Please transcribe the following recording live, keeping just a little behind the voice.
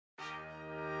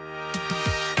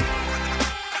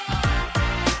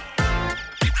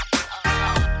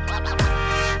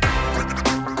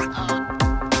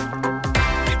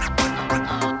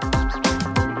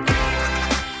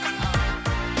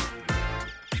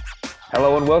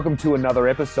Hello and welcome to another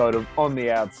episode of On the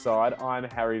Outside. I'm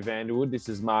Harry Vanderwood. This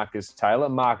is Marcus Taylor.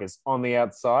 Marcus, On the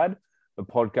Outside, the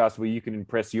podcast where you can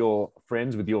impress your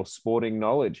friends with your sporting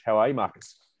knowledge. How are you,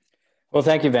 Marcus? Well,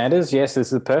 thank you, Vanders. Yes, this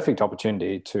is the perfect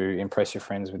opportunity to impress your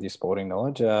friends with your sporting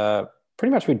knowledge.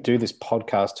 Pretty much we do this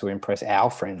podcast to impress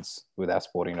our friends with our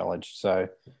sporting knowledge. So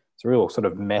it's a real sort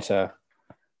of meta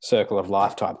circle of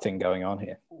life type thing going on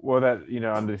here. Well, that,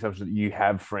 under the assumption that you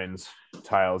have friends,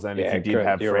 Tails, and if you did correct.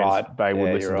 have You're friends, right. they would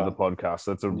Yeah, listen you're to the right. podcast.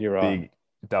 So that's a You're big right.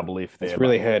 double if there. It's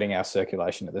really hurting our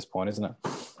circulation at this point, isn't it?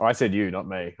 I said you, not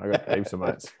me. I got heaps of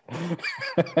mates.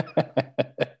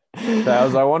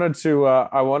 Tails, I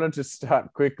wanted to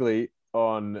start quickly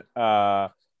on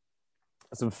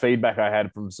some feedback I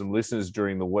had from some listeners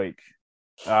during the week.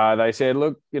 They said,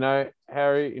 look,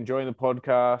 Harry, enjoying the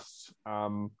podcast.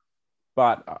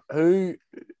 But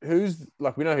who's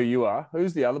like, we know who you are.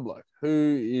 Who's the other bloke?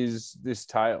 Who is this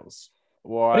Tails?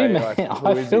 Why? What do you mean? Like, who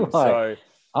I is feel he? like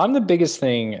I'm the biggest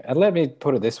thing. And let me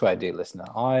put it this way, dear listener.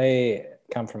 I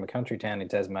come from a country town in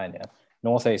Tasmania,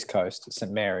 northeast coast,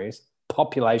 St. Mary's,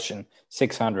 population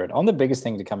 600. I'm the biggest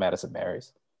thing to come out of St.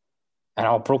 Mary's. And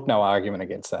I'll brook no argument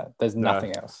against that. There's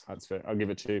nothing else. That's fair. I'll give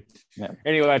it to you. Yeah.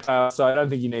 Anyway, Tails, so I don't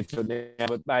think you need to now,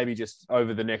 but maybe just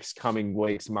over the next coming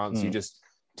weeks, months, you just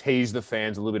tease the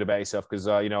fans a little bit about yourself because,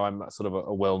 I'm sort of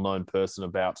a well-known person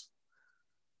about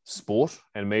sport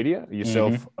and media.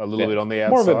 Yourself a little bit on the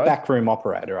outside. More of a backroom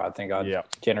operator, I think I'd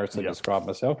generously describe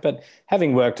myself. But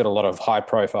having worked at a lot of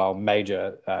high-profile,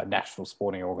 major national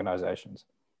sporting organisations.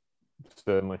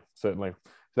 Certainly. So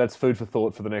that's food for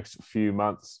thought for the next few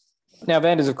months. Now,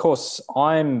 Vanders, of course,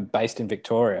 I'm based in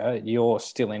Victoria. You're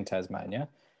still in Tasmania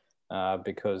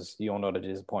because you're not a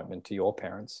disappointment to your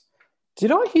parents. Did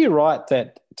I hear right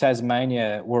that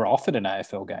Tasmania were offered an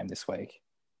AFL game this week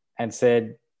and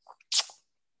said,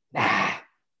 nah,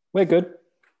 we're good.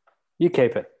 You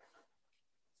keep it.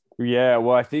 Yeah,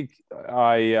 well, I think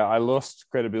I lost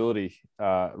credibility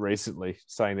recently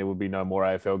saying there would be no more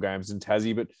AFL games in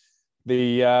Tassie, but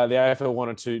the AFL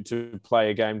wanted to play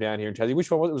a game down here in Tassie.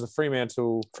 Which one was it? It was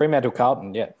the Fremantle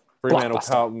Carlton, yeah. Fremantle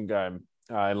Carlton game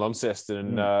in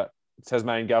Launceston. And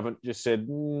Tasmanian government just said,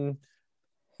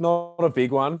 not a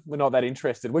big one. We're not that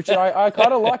interested, which I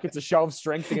kind of like. It's a show of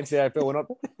strength against the AFL.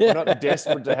 We're not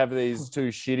desperate to have these two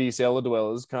shitty cellar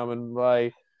dwellers come and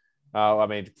play.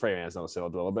 Fremantle's not a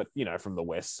cellar dweller, but, from the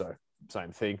west, so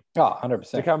same thing. Oh, 100%.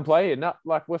 To come play here. No,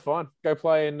 we're fine. Go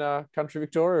play in country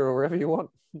Victoria or wherever you want.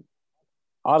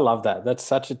 I love that. That's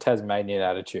such a Tasmanian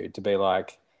attitude to be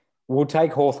like, we'll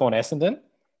take Hawthorn Essendon.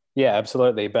 Yeah,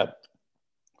 absolutely. But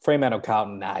Fremantle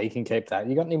Carlton, nah, you can keep that.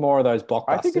 You got any more of those blockbusters?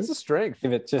 I think it's a strength.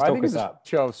 If it just hook us up. A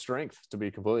show of strength, to be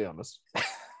completely honest.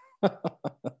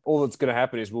 All that's going to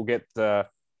happen is we'll get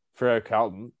Freo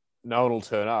Carlton. No one will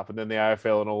turn up, and then the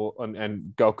AFL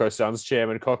and Gold Coast Suns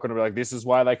chairman Cochrane will be like, "This is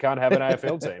why they can't have an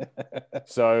AFL team."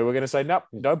 So we're going to say, "Nope,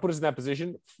 don't put us in that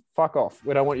position. Fuck off.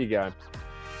 We don't want you going."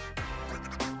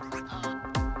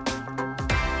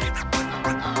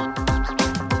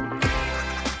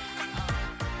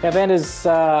 Now, Vanders,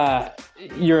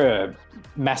 you're a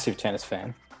massive tennis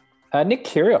fan. Nick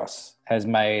Kyrgios has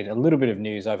made a little bit of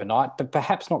news overnight, but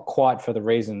perhaps not quite for the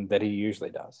reason that he usually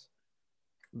does.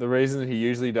 The reason that he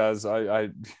usually does,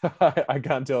 I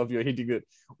can't tell if you're hinting at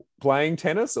playing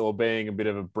tennis or being a bit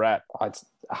of a brat. It's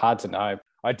hard to know.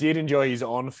 I did enjoy his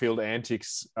on-field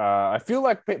antics. I feel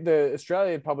like the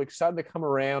Australian public starting to come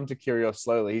around to Kyrgios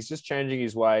slowly. He's just changing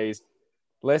his ways.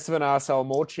 Less of an arsehole,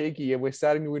 more cheeky, and we're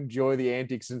starting to enjoy the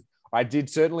antics. And I did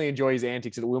certainly enjoy his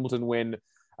antics at Wimbledon when,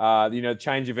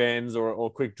 change of ends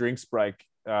or quick drinks break,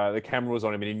 the camera was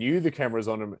on him and he knew the camera was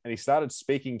on him and he started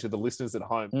speaking to the listeners at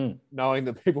home, knowing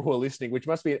that people were listening, which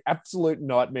must be an absolute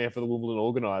nightmare for the Wimbledon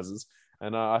organisers.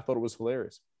 And I thought it was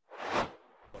hilarious.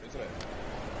 What isn't it?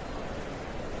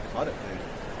 Cut it, dude.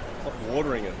 Stop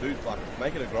watering it, dude. Like,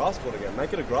 make it a grass court again.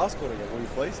 Make it a grass court again, will you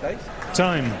please? Thanks.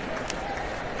 Time.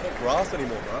 Not grass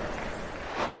anymore,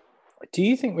 bro. Do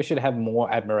you think we should have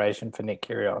more admiration for Nick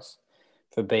Kyrgios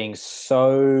for being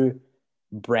so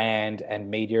brand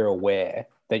and media aware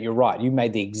that you're right? You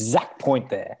made the exact point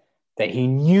there that he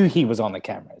knew he was on the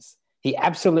cameras. He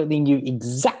absolutely knew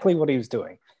exactly what he was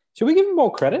doing. Should we give him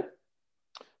more credit?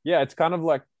 Yeah, it's kind of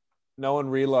like no one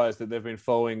realized that they've been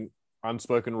following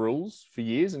unspoken rules for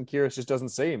years and Kyrgios just doesn't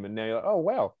see him. And now you're like, oh,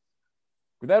 wow.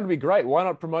 That would be great. Why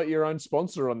not promote your own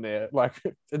sponsor on there? Like,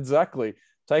 exactly.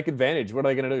 Take advantage. What are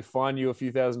they going to do? Fine you a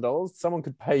few $1,000s? Someone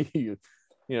could pay you,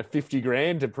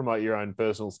 $50,000 to promote your own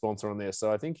personal sponsor on there.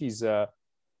 So I think he's,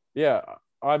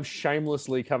 I'm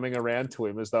shamelessly coming around to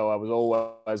him as though I was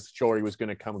always sure he was going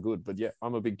to come good. But yeah,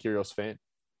 I'm a big Kyrgios fan.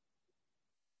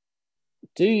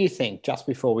 Do you think, just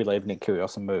before we leave Nick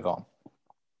Kyrgios and move on,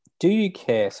 do you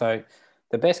care? So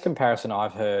the best comparison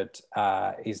I've heard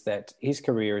is that his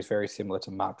career is very similar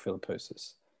to Mark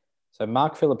Philippoussis. So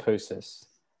Mark Philippoussis,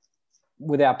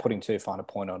 without putting too fine a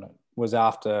point on it, was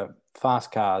after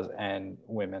fast cars and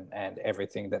women and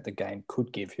everything that the game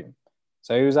could give him.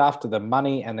 So he was after the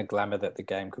money and the glamour that the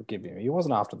game could give him. He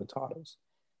wasn't after the titles.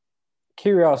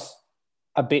 Kyrgios,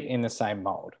 a bit in the same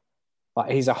mold.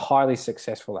 Like, he's a highly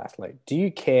successful athlete. Do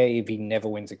you care if he never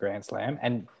wins a Grand Slam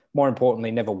and, more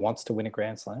importantly, never wants to win a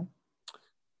Grand Slam?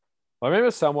 I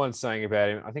remember someone saying about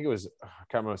him, I think it was, I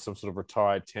can't remember, some sort of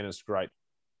retired tennis great.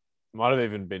 Might have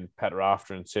even been Pat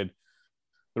Rafter, and said,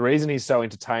 the reason he's so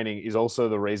entertaining is also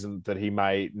the reason that he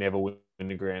may never win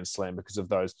a Grand Slam, because of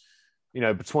those,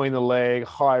 between the leg,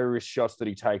 high risk shots that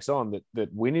he takes on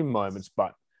that win him moments.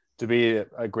 But to be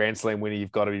a Grand Slam winner,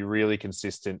 you've got to be really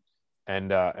consistent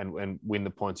and win the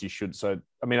points you should. So,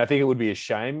 I mean, I think it would be a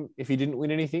shame if he didn't win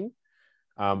anything.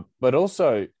 But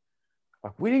also,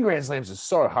 winning Grand Slams is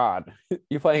so hard.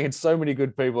 You're playing against so many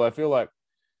good people. I feel like,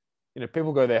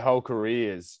 people go their whole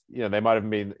careers, they might have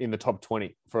been in the top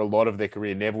 20 for a lot of their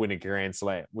career, never win a Grand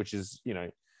Slam, which is,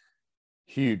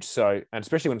 huge. So, and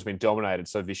especially when it's been dominated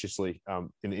so viciously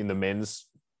in the men's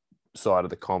side of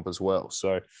the comp as well.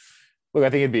 So, look, I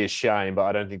think it'd be a shame, but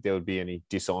I don't think there would be any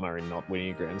dishonor in not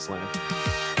winning a Grand Slam.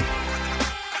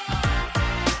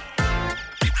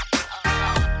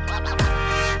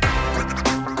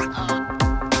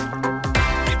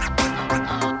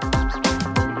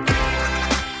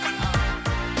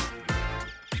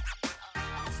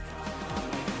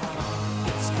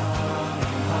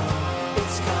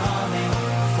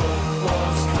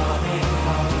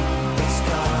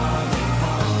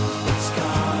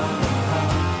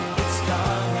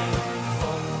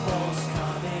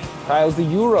 Tails, the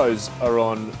Euros are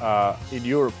on in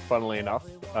Europe, funnily enough,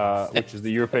 which is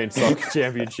the European Soccer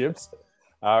Championships.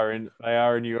 They are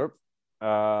in Europe,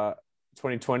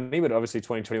 2020, but obviously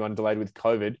 2021 delayed with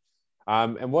COVID.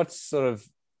 And what's sort of,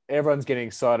 everyone's getting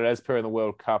excited, as per in the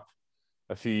World Cup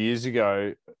a few years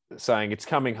ago, saying it's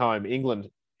coming home, England,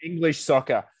 English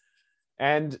soccer.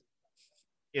 And,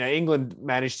 England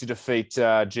managed to defeat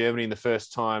Germany in the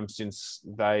first time since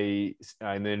in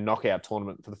their knockout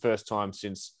tournament, for the first time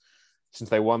since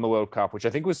they won the World Cup, which I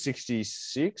think was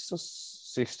 66 or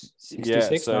 60. 66,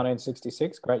 yeah,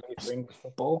 1966. Great year for English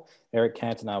football. Eric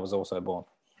Cantona was also born.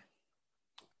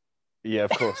 Yeah,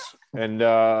 of course. And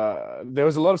there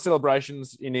was a lot of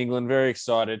celebrations in England, very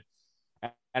excited.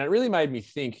 And it really made me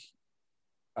think,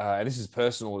 and this is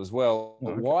personal as well,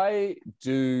 why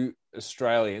do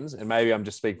Australians, and maybe I'm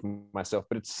just speaking for myself,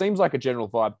 but it seems like a general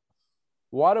vibe,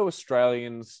 why do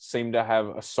Australians seem to have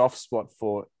a soft spot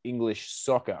for English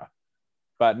soccer,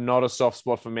 but not a soft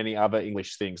spot for many other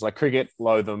English things? Like cricket,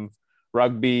 loathe them.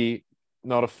 Rugby,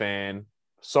 not a fan.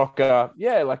 Soccer,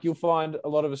 yeah, like you'll find a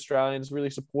lot of Australians really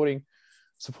supporting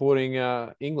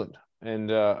England.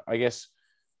 And I guess,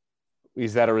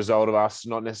 is that a result of us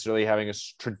not necessarily having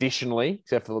traditionally,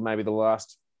 except for maybe the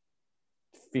last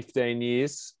 15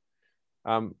 years,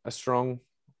 a strong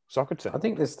soccer team? I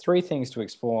think there's three things to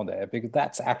explore there, because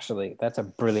that's a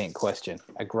brilliant question,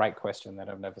 a great question that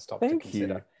I've never stopped to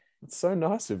consider. You. It's so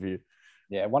nice of you.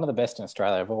 Yeah, one of the best in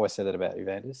Australia. I've always said that about you,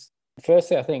 Vandis.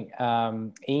 Firstly, I think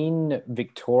in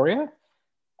Victoria,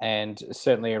 and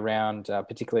certainly around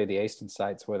particularly the eastern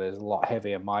states where there's a lot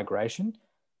heavier migration,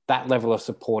 that level of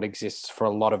support exists for a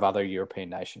lot of other European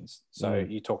nations. So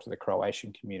you talk to the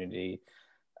Croatian community,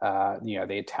 the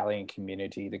Italian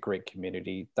community, the Greek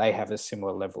community, they have a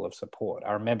similar level of support.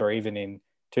 I remember even in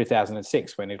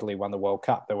 2006, when Italy won the World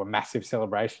Cup, there were massive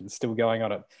celebrations still going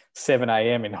on at 7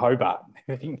 a.m. in Hobart.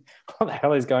 What the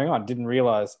hell is going on? Didn't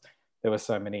realise there were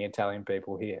so many Italian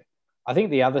people here. I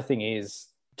think the other thing is,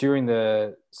 during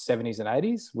the 70s and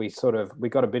 80s, we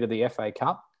got a bit of the FA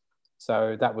Cup.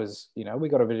 So that was, we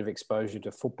got a bit of exposure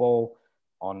to football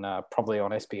on probably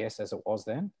on SBS as it was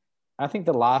then. I think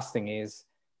the last thing is,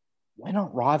 we're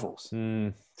not rivals.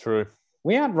 True.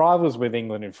 We aren't rivals with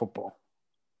England in football.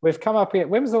 We've come up here.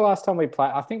 When was the last time we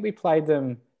played? I think we played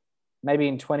them maybe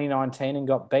in 2019 and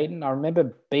got beaten. I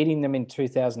remember beating them in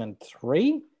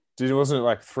 2003. Wasn't it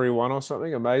like 3-1 or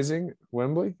something? Amazing.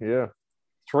 Wembley? Yeah.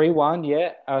 3-1,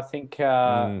 yeah. I think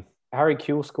Harry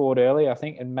Kewell scored early, I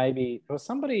think. And maybe there was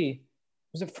somebody,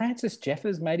 was it Francis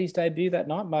Jeffers made his debut that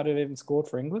night? Might have even scored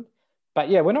for England. But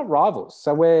yeah, we're not rivals.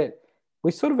 So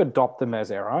we sort of adopt them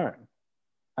as our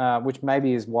own, which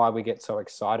maybe is why we get so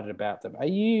excited about them.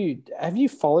 Have you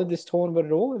followed this tournament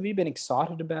at all? Have you been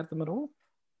excited about them at all?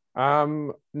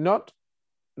 Not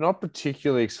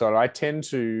particularly excited. I tend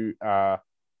to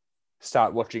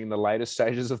start watching in the later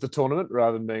stages of the tournament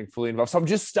rather than being fully involved. So I'm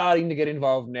just starting to get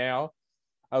involved now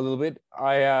a little bit.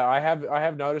 I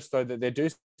have noticed though that there do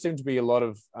seem to be a lot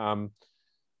of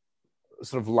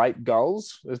sort of late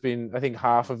goals. There's been, I think,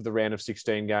 half of the round of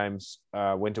 16 games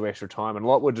went to extra time, and a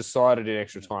lot were decided in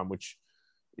extra time, which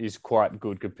is quite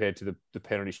good compared to the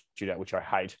penalty shootout, which I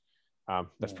hate.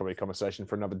 That's probably a conversation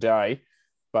for another day.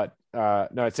 But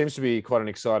no, it seems to be quite an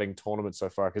exciting tournament so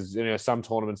far because, some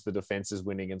tournaments the defense is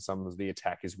winning and some of the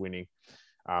attack is winning.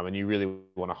 And you really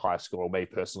want a high score, or me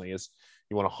personally, is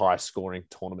you want a high scoring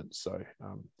tournament. So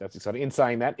that's exciting. In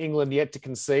saying that, England yet to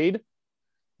concede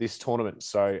this tournament.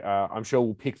 So I'm sure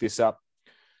we'll pick this up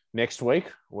next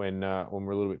week when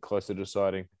we're a little bit closer to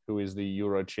deciding who is the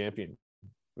Euro champion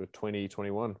for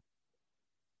 2021.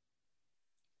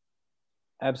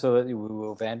 Absolutely, we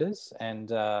will, Vanders. And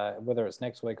whether it's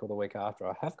next week or the week after,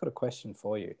 I have got a question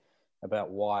for you about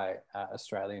why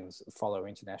Australians follow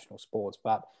international sports.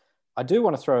 But I do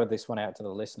want to throw this one out to the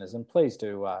listeners, and please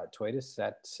do tweet us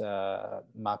at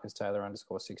Marcus Taylor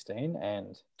 _16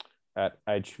 and at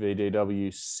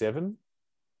HVDW7.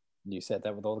 You said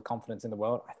that with all the confidence in the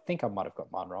world. I think I might have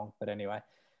got mine wrong, but anyway,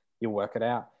 you'll work it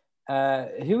out.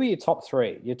 Who are your top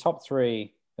three? Your top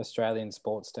three Australian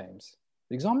sports teams?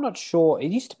 Because I'm not sure. It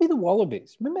used to be the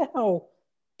Wallabies. Remember how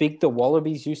big the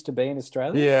Wallabies used to be in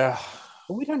Australia? Yeah.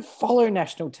 But we don't follow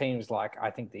national teams like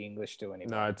I think the English do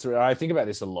anymore. No, I think about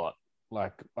this a lot.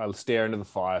 Like, I'll stare into the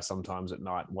fire sometimes at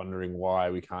night wondering why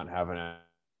we can't have a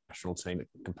national team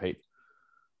that can compete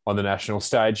on the national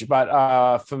stage.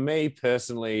 But for me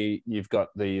personally, you've got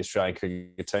the Australian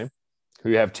cricket team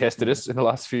who have tested us in the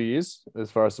last few years as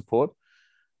far as support.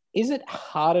 Is it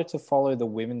harder to follow the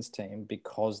women's team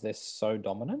because they're so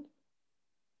dominant?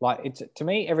 Like, it's, to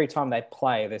me, every time they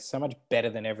play, they're so much better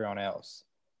than everyone else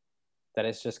that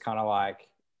it's just kind of like,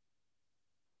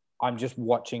 I'm just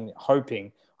watching,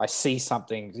 hoping I see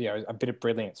something, a bit of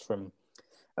brilliance from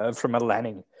a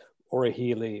Lanning or a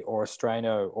Healy or a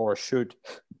Strano or a Shute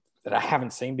that I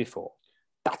haven't seen before.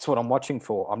 That's what I'm watching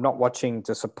for. I'm not watching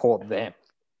to support them.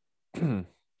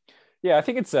 Yeah, I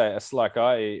think it's like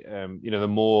the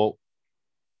more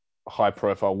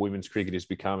high-profile women's cricket is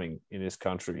becoming in this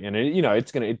country, and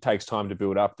it takes time to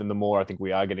build up. Then the more I think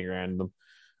we are getting around them,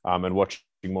 and watching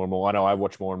more and more. I know I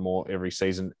watch more and more every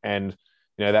season, and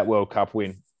that World Cup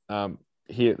win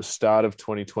here at the start of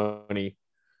 2020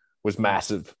 was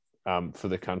massive for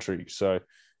the country. So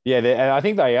yeah, and I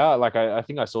think they are. Like I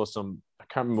think I saw some. I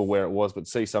can't remember where it was, but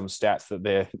see some stats that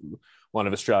they're one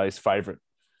of Australia's favourite.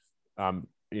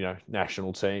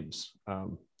 National teams.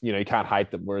 You can't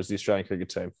hate them, whereas the Australian cricket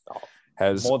team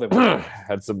has more than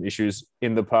had some issues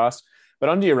in the past. But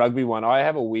onto your rugby one, I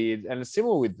have a weird, and it's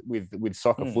similar with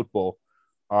soccer football.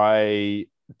 I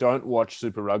don't watch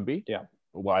Super Rugby. Yeah.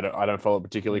 Well, I don't follow it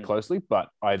particularly closely, but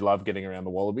I love getting around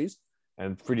the Wallabies,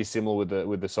 and pretty similar with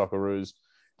the Socceroos.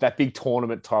 That big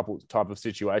tournament type of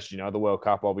situation, the World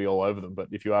Cup, I'll be all over them. But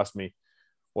if you ask me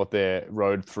what their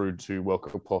road through to World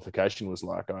Cup qualification was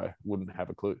like, I wouldn't have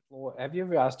a clue. Well, have you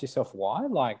ever asked yourself why?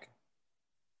 Like,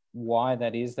 why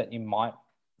that is that you might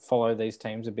follow these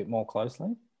teams a bit more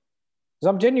closely?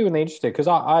 Because I'm genuinely interested, because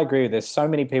I agree with there's so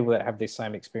many people that have this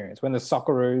same experience. When the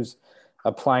Socceroos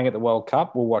are playing at the World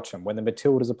Cup, we'll watch them. When the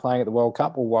Matildas are playing at the World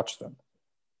Cup, we'll watch them.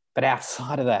 But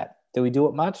outside of that, do we do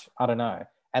it much? I don't know.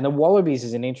 And the Wallabies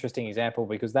is an interesting example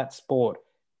because that sport,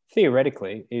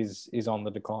 theoretically, is on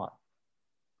the decline.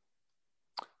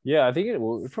 Yeah, I think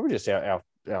it's probably just our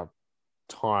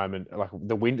time and like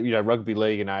the winter, rugby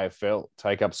league and AFL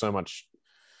take up so much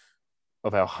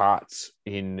of our hearts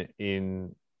in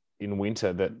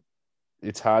winter that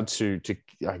it's hard to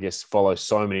I guess follow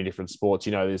so many different sports.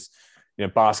 There's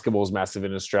basketball's massive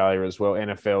in Australia as well.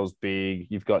 NFL's big.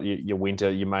 You've got your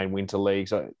main winter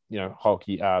leagues.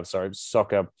 Hockey,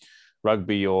 soccer,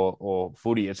 rugby, or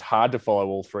footy. It's hard to follow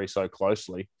all three so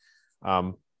closely.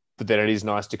 But then it is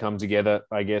nice to come together,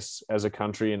 I guess, as a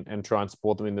country and try and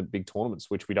support them in the big tournaments,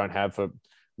 which we don't have for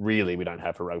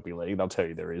rugby league. They'll tell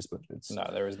you there is, but no,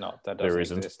 there is not. That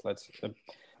doesn't exist. Let's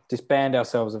disband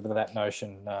ourselves of that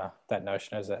notion. That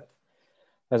notion as it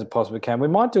possibly can. We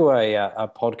might do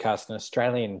a podcast, an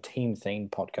Australian team themed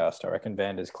podcast. I reckon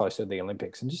Vander's closer to the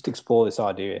Olympics, and just explore this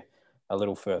idea a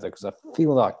little further because I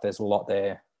feel like there's a lot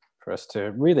there for us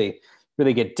to really,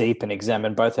 really get deep and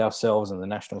examine both ourselves and the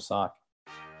national side.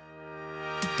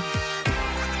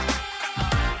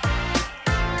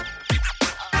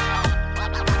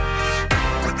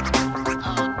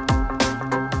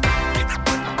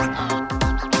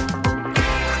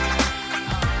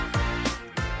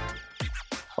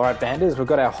 All right, Banders, we've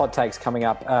got our hot takes coming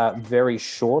up very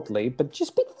shortly, but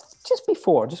just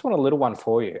before, I just want a little one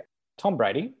for you. Tom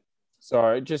Brady.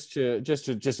 Sorry, just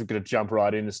gonna jump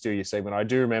right in to steal your segment. I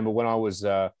do remember when I was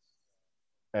at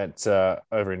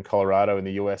over in Colorado in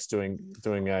the US doing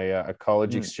a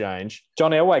college exchange.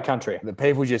 John Elway country. The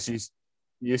people just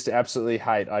used to absolutely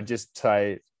hate. I just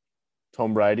say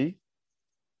Tom Brady,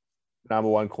 number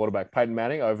one quarterback. Peyton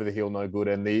Manning over the hill, no good.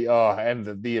 And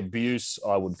the abuse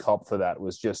I would cop for that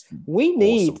was just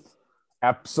awesome.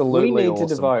 Absolutely we need awesome.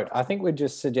 to devote. I think we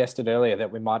just suggested earlier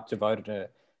that we might devote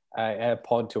a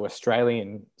pod to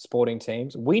Australian sporting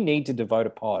teams. We need to devote a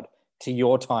pod to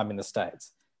your time in the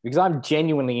States, because I'm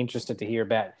genuinely interested to hear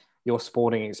about your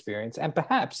sporting experience and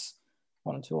perhaps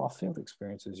one or two off-field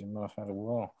experiences you might have had as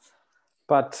well.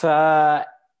 But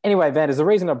anyway, Vanders, the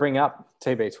reason I bring up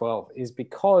TB12 is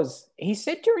because he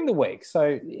said during the week,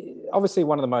 so obviously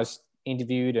one of the most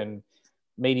interviewed and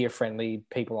media-friendly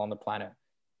people on the planet,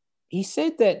 he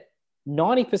said that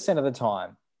 90% of the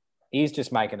time he's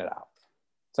just making it up.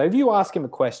 So if you ask him a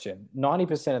question,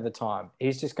 90% of the time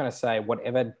he's just going to say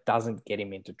whatever doesn't get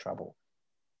him into trouble.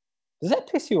 Does that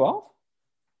piss you off?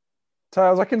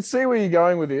 Tails, I can see where you're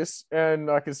going with this, and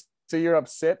I can see you're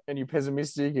upset and you're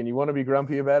pessimistic and you want to be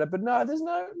grumpy about it. But no, there's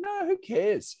no, who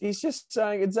cares? He's just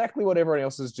saying exactly what everyone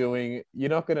else is doing. You're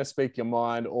not going to speak your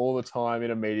mind all the time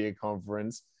in a media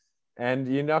conference, and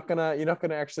you're not gonna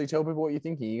actually tell people what you're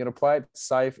thinking. You're going to play it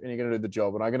safe and you're going to do the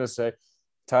job. And I'm going to say,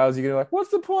 Tails, you're going to be like, what's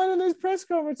the point in these press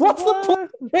conferences? What's the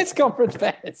point of press conference,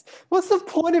 fans? What's the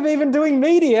point of even doing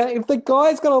media if the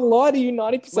guy's going to lie to you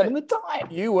 90% of the time?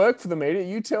 You work for the media.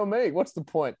 You tell me. What's the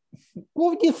point?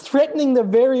 Well, you're threatening the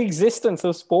very existence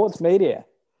of sports media.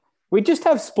 We just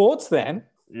have sports then.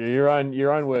 Your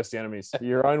own worst enemies.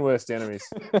 Your own worst enemies.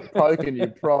 You poke and you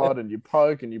prod and you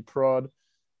poke and you prod.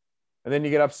 And then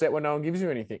you get upset when no one gives you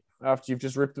anything after you've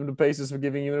just ripped them to pieces for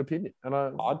giving you an opinion.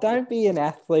 And don't be an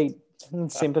athlete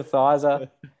sympathizer.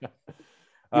 You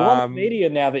want media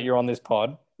now that you're on this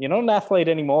pod. You're not an athlete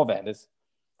anymore, Vanders.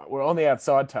 We're on the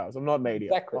outside, Tails. I'm not media.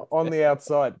 Exactly. On the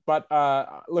outside. But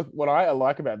look, what I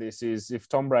like about this is if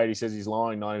Tom Brady says he's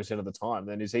lying 90% of the time,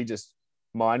 then is he just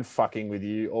mind fucking with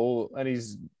you all, and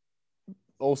he's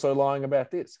also lying about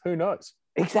this? Who knows?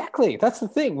 Exactly. That's the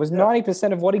thing. Was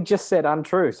 90% of what he just said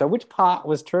untrue? So which part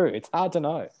was true? It's hard to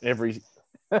know. Every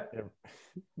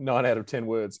 9 out of 10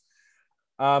 words.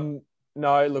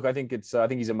 No, look, I think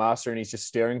he's a master, and he's just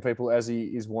staring people as he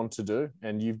is wont to do.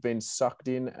 And you've been sucked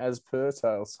in as per,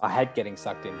 Tails. I hate getting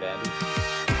sucked in, Vandy.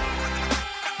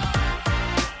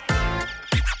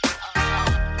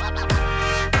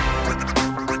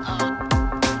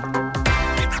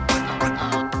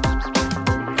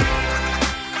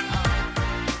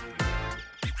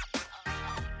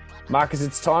 Marcus,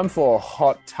 it's time for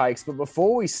hot takes. But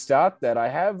before we start that, I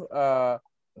have... No,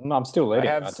 I'm still leading.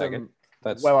 I take it.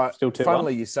 That's still 2-1.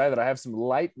 Funnily, you say that. I have some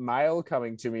late mail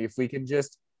coming to me. If we can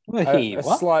just...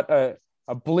 a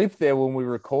blip there when we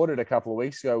recorded a couple of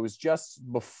weeks ago was just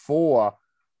before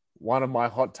one of my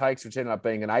hot takes, which ended up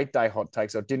being an 8-day hot take,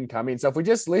 so it didn't come in. So if we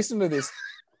just listen to this...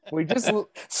 listen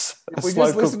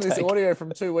to this audio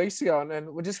from 2 weeks ago, and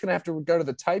we're just going to have to go to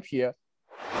the tape here.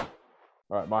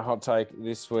 All right, my hot take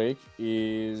this week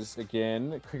is,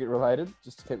 again, cricket related,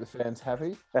 just to keep the fans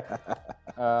happy.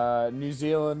 New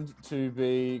Zealand to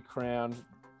be crowned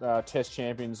Test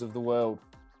champions of the world,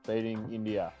 beating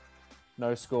India.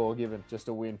 No score given, just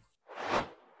a win.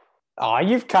 Oh,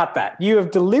 you've cut that. You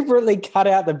have deliberately cut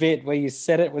out the bit where you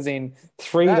said it was in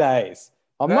 3 days.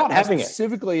 I'm not having it.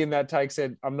 Specifically in that take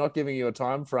said, I'm not giving you a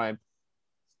time frame.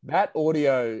 That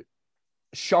audio,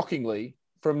 shockingly,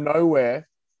 from nowhere,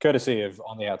 courtesy of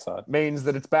On the Outside, means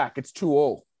that it's back. It's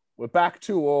 2-2. We're back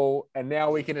 2-2, and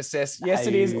now we can assess. Yes,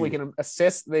 it is. We can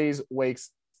assess this week's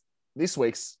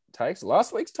takes,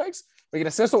 last week's takes. We can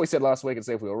assess what we said last week and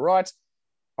see if we were right.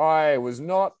 I was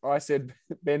not. I said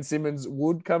Ben Simmons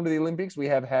would come to the Olympics. We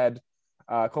have had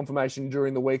confirmation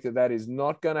during the week that is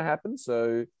not going to happen.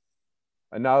 So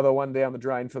another one down the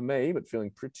drain for me, but feeling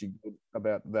pretty good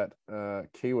about that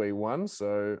Kiwi one.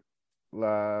 So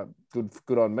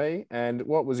good on me. And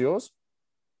what was yours?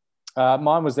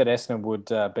 Mine was that Essendon would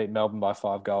beat Melbourne by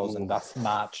 5 goals and thus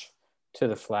march to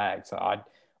the flag. So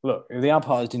look, if the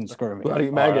umpires didn't screw me, bloody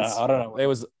maggots. I don't know. There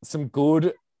was some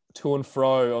good to and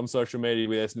fro on social media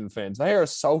with Essendon fans. They are a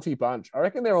salty bunch. I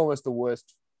reckon they're almost the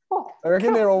worst. I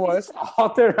reckon they're almost.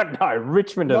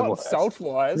 Richmond are the worst.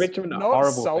 Salt-wise. Richmond are not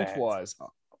horrible salt-wise.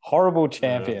 Horrible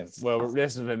champions. Well,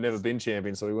 Essendon have never been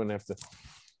champions, so we wouldn't have to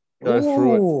go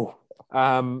through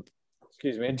it.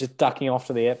 Excuse me, just ducking off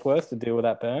to the Epworth to deal with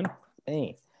that burn.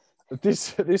 Hey.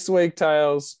 This week,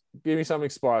 Tails, give me something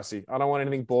spicy. I don't want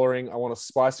anything boring. I want a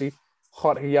spicy,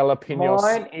 hot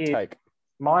jalapenos take.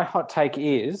 My hot take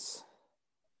is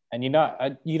And you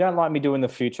don't like me doing the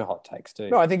future hot takes, do you?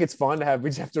 No, I think it's fine to have. We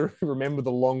just have to remember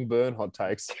the long burn hot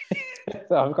takes.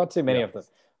 I've got too many of them.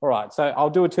 All right, so I'll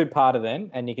do a two-parter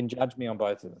then, and you can judge me on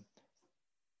both of them.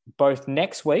 Both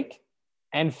next week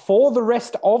and for the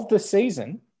rest of the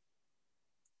season,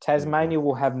 Tasmania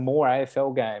will have more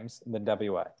AFL games than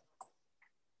WA.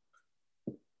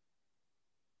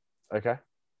 Okay.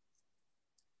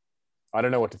 I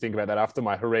don't know what to think about that after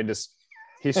my horrendous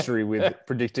history with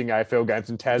predicting AFL games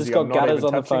in Tassie. Just got Gutters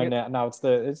on the phone now. No, it's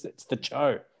the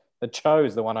Cho. The Cho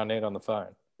is the one I need on the phone.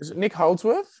 Is it Nick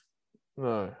Holdsworth?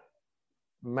 No.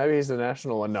 Maybe he's the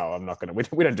national. No, I'm not going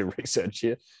to. We don't do research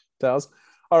here, Dales.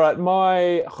 All right.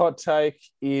 My hot take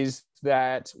is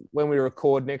that when we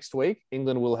record next week,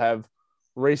 England will have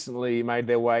recently made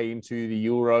their way into the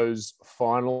Euros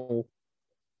final.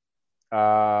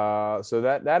 So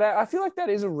that I feel like that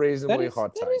is a reasonably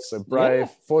hot take. So brave,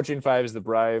 fortune favours the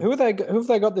brave. Who have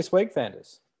they got this week,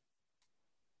 Vanders?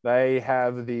 They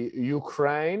have the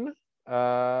Ukraine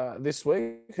this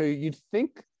week, who you'd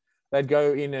think they'd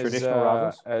go in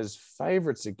as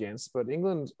favourites against, but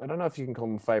England, I don't know if you can call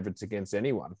them favourites against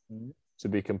anyone, to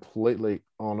be completely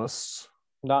honest.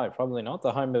 No, probably not.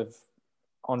 The home of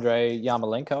Andrei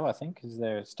Yarmolenko, I think, is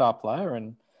their star player,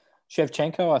 and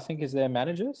Shevchenko, I think, is their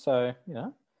manager. So,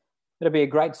 it'll be a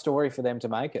great story for them to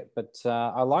make it. But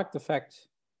I like the fact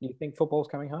you think football's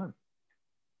coming home.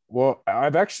 Well, our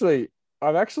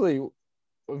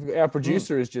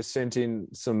producer has just sent in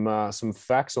some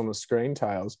facts on the screen,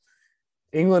 Tails.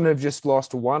 England have just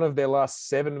lost one of their last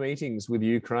 7 meetings with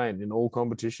Ukraine in all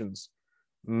competitions.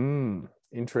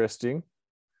 Interesting.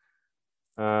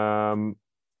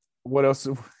 What else?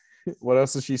 What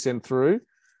else has she sent through?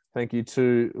 Thank you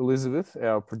to Elizabeth,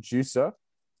 our producer.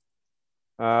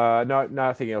 No,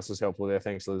 nothing else is helpful there.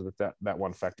 Thanks, Elizabeth. That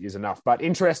one fact is enough. But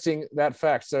interesting, that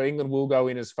fact. So England will go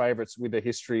in as favourites with a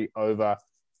history over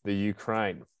the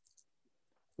Ukraine.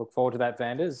 Look forward to that,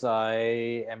 Vanders.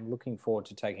 I am looking forward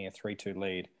to taking a 3-2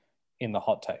 lead in the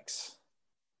hot takes.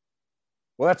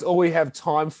 Well, that's all we have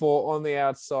time for on the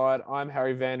outside. I'm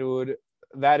Harry Vanderwood.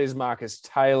 That is Marcus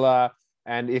Taylor.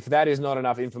 And if that is not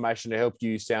enough information to help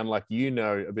you sound like you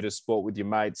know a bit of sport with your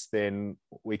mates, then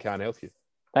we can't help you.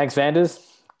 Thanks, Vanders.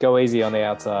 Go easy on the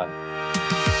outside.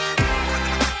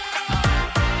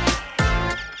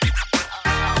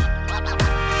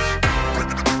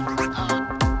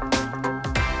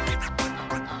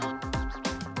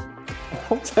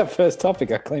 What's our first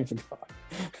topic? I clean forgot.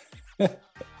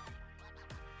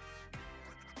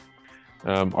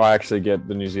 I actually get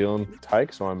the New Zealand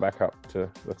take, so I'm back up to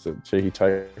that's a cheeky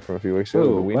take from a few weeks ago.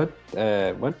 Ooh, what?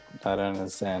 What? I don't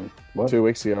understand. What? 2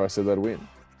 weeks ago, I said they'd win,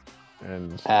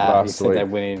 and you last said week they'd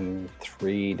win in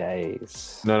 3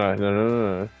 days.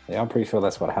 No. Yeah, I'm pretty sure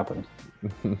that's what happened.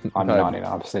 I'm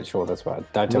 99% sure that's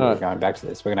what. Don't tell me we're going back to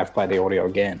this. We're gonna have to play the audio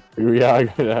again. We are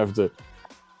going to have to.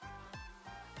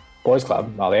 Boys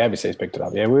Club. Oh, the ABC's picked it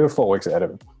up. Yeah, we were 4 weeks ahead of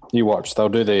them. You watch. They'll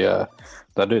do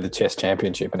the chess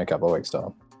championship in a couple of weeks'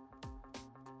 time.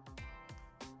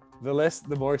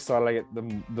 The more excited I get,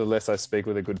 the less I speak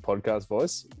with a good podcast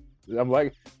voice. I'm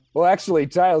like, well, actually,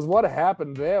 Tails, what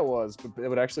happened there was, but it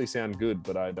would actually sound good,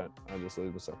 but I don't. I just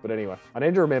lose myself. But anyway, I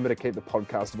need to remember to keep the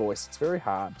podcast voice. It's very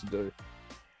hard to do.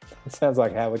 It sounds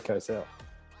like Howard Cosell.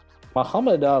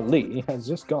 Muhammad Ali has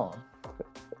just gone.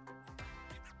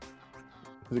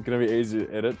 Is it going to be easy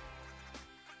to edit?